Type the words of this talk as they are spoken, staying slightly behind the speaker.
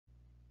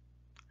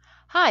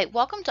Hi,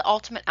 welcome to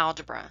Ultimate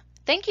Algebra.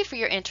 Thank you for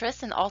your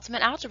interest in the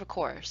Ultimate Algebra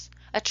course,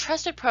 a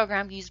trusted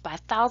program used by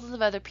thousands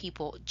of other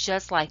people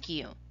just like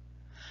you.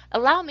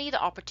 Allow me the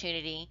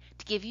opportunity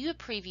to give you a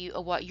preview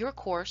of what your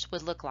course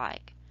would look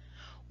like.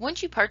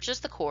 Once you purchase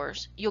the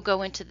course, you'll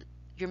go into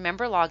your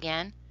member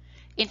login,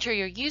 enter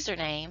your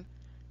username,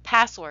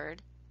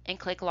 password, and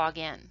click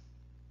Login.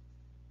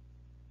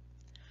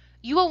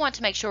 You will want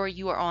to make sure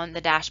you are on the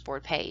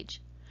dashboard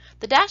page.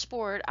 The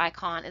dashboard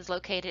icon is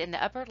located in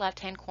the upper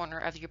left-hand corner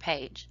of your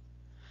page.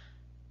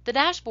 The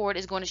dashboard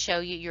is going to show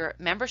you your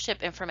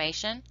membership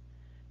information,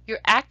 your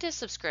active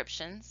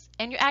subscriptions,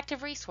 and your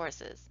active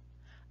resources.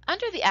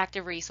 Under the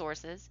active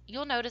resources,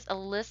 you'll notice a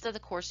list of the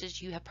courses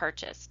you have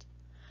purchased.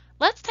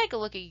 Let's take a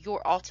look at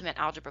your Ultimate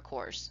Algebra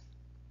course.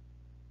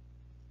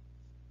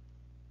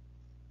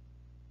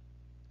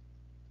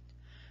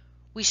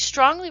 We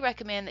strongly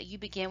recommend that you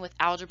begin with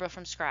algebra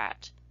from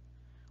scratch.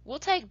 We'll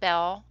take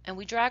Belle and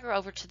we drag her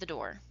over to the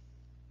door.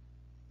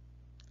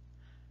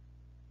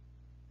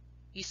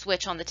 You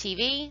switch on the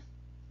TV,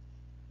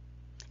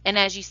 and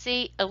as you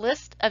see, a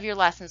list of your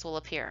lessons will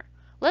appear.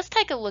 Let's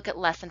take a look at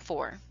Lesson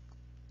 4.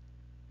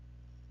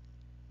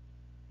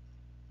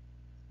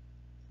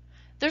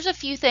 There's a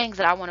few things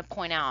that I want to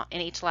point out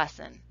in each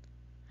lesson.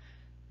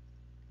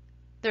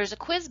 There's a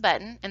quiz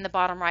button in the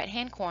bottom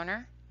right-hand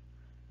corner,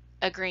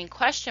 a green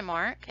question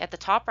mark at the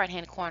top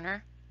right-hand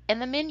corner,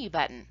 and the menu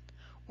button.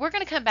 We're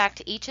going to come back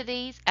to each of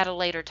these at a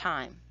later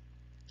time.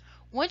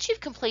 Once you've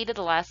completed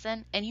a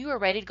lesson and you are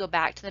ready to go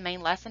back to the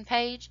main lesson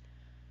page,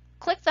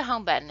 click the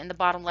Home button in the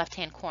bottom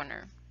left-hand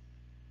corner.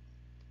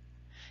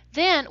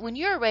 Then, when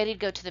you are ready to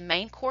go to the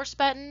Main Course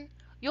button,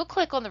 you'll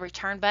click on the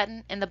Return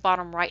button in the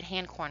bottom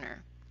right-hand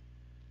corner.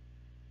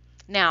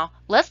 Now,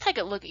 let's take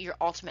a look at your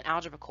Ultimate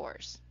Algebra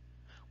course.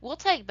 We'll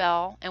take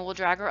Belle and we'll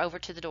drag her over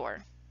to the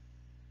door.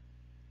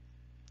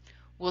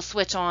 We'll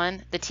switch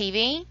on the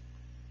TV.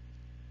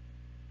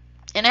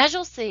 And as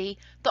you'll see,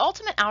 the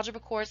Ultimate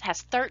Algebra course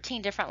has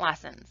 13 different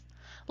lessons.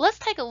 Let's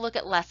take a look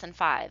at Lesson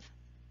 5.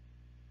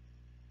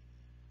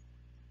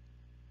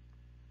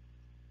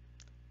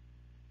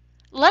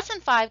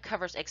 Lesson 5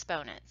 covers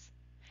exponents.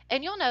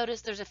 And you'll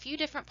notice there's a few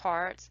different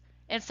parts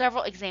and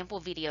several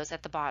example videos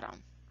at the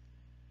bottom.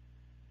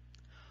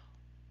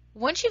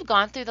 Once you've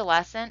gone through the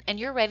lesson and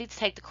you're ready to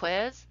take the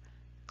quiz,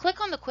 click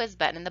on the quiz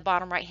button in the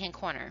bottom right-hand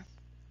corner.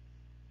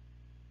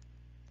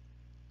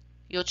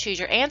 You'll choose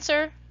your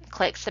answer,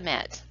 click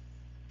Submit.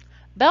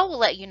 Belle will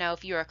let you know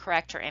if you are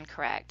correct or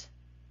incorrect.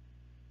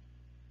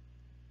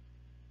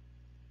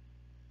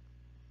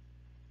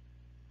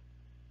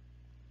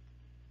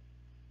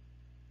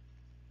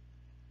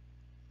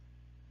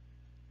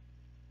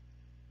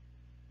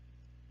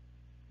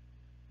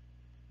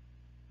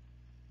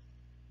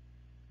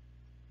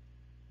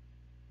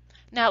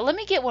 Now let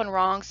me get one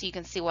wrong so you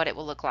can see what it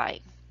will look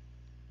like.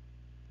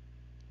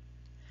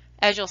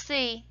 As you'll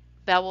see,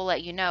 Belle will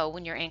let you know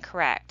when you're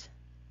incorrect.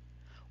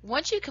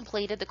 Once you've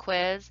completed the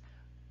quiz,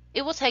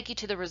 it will take you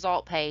to the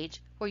result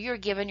page where you're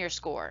given your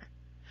score.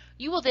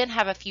 You will then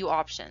have a few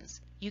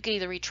options. You can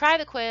either retry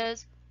the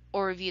quiz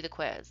or review the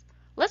quiz.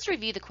 Let's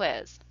review the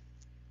quiz.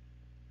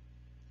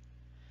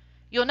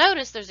 You'll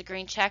notice there's a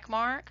green check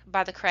mark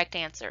by the correct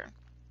answer.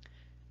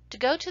 To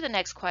go to the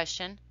next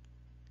question,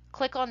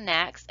 click on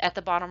Next at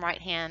the bottom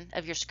right hand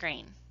of your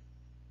screen.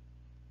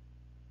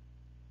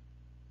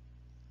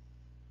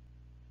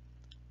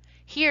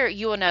 Here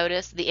you will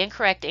notice the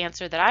incorrect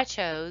answer that I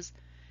chose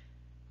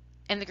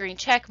and the green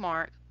check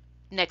mark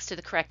next to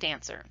the correct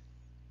answer.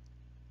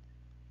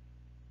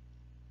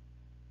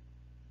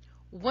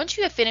 Once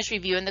you have finished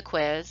reviewing the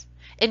quiz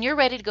and you're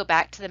ready to go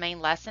back to the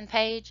main lesson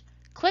page,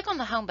 click on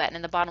the Home button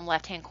in the bottom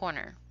left-hand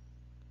corner.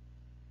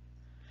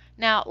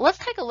 Now let's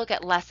take a look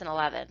at Lesson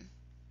 11.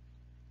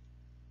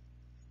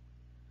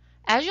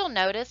 As you'll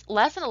notice,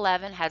 Lesson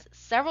 11 has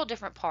several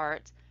different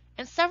parts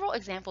and several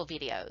example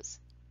videos.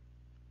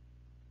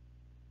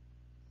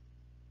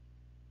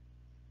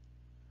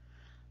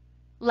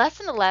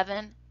 Lesson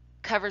 11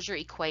 covers your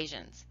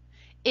equations.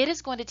 It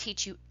is going to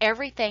teach you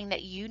everything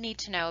that you need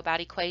to know about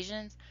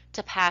equations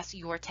to pass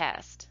your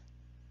test.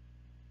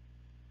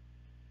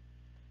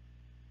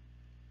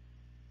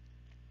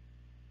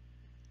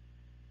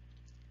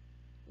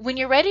 When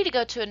you're ready to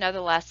go to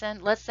another lesson,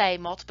 let's say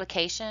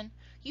multiplication,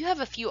 you have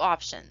a few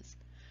options.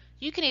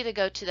 You can either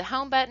go to the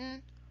Home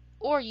button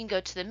or you can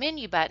go to the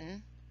Menu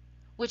button,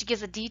 which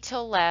gives a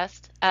detailed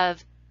list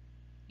of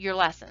your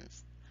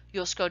lessons.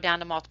 You'll scroll down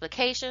to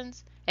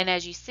multiplications, and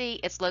as you see,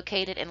 it's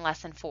located in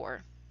Lesson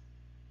 4.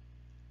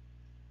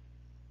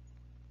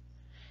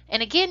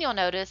 And again, you'll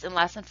notice in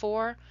Lesson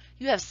 4,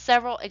 you have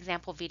several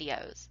example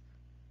videos.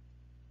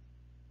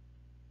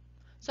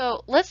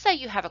 So let's say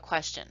you have a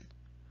question.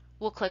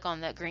 We'll click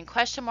on the green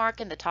question mark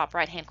in the top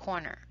right-hand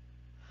corner.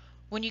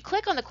 When you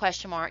click on the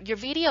question mark, your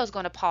video is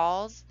going to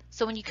pause,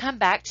 so when you come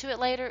back to it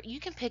later, you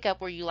can pick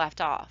up where you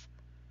left off.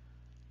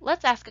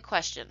 Let's ask a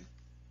question.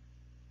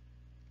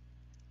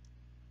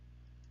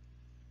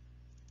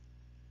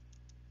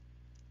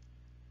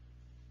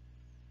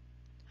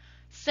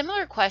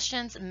 Similar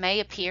questions may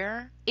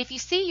appear. If you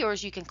see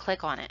yours, you can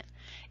click on it.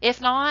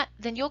 If not,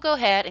 then you'll go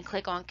ahead and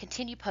click on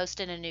Continue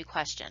Posting a New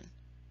Question.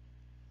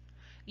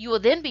 You will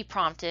then be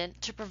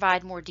prompted to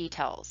provide more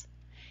details.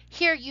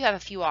 Here you have a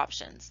few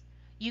options.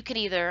 You can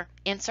either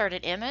insert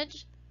an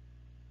image,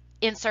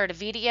 insert a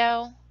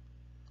video,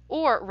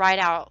 or write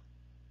out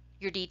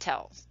your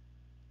details.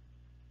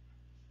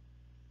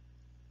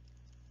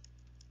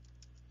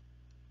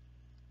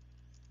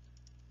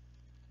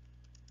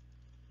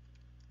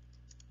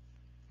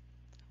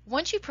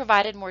 Once you've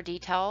provided more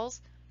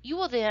details, you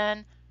will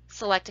then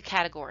select a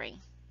category.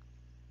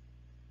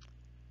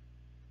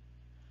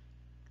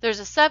 There's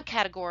a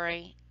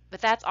subcategory,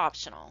 but that's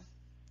optional.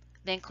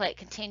 Then click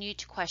Continue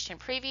to Question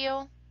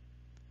Preview.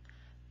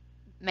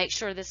 Make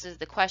sure this is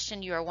the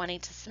question you are wanting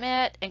to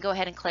submit and go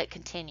ahead and click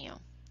Continue.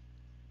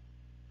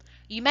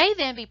 You may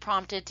then be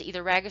prompted to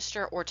either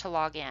register or to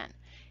log in.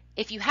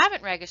 If you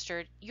haven't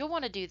registered, you'll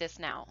want to do this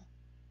now.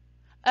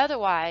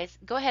 Otherwise,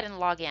 go ahead and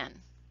log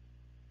in.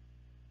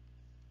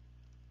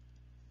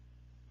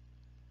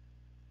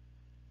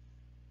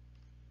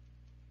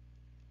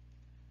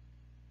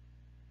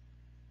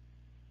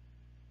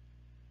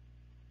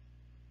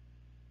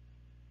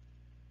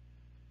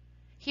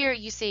 Here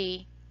you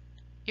see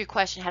your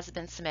question has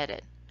been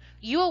submitted.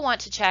 You will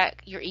want to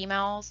check your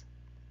emails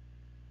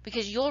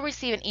because you'll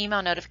receive an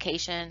email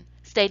notification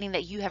stating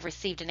that you have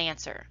received an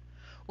answer.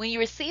 When you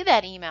receive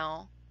that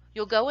email,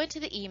 you'll go into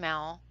the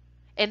email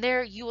and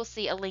there you will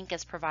see a link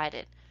as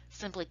provided.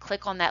 Simply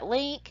click on that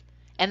link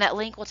and that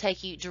link will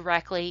take you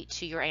directly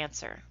to your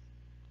answer.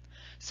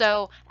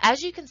 So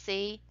as you can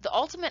see, the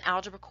Ultimate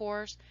Algebra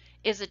course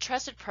is a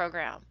trusted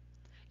program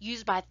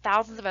used by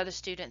thousands of other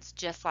students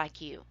just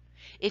like you.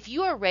 If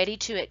you are ready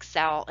to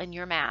excel in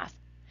your math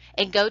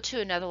and go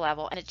to another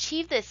level and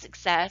achieve the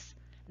success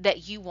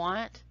that you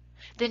want,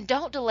 then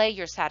don't delay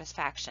your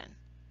satisfaction.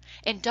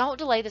 And don't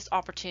delay this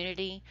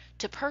opportunity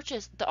to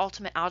purchase the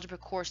Ultimate Algebra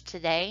course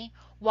today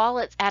while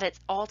it's at its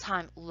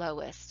all-time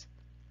lowest.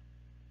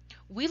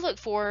 We look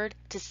forward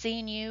to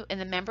seeing you in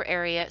the member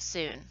area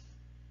soon.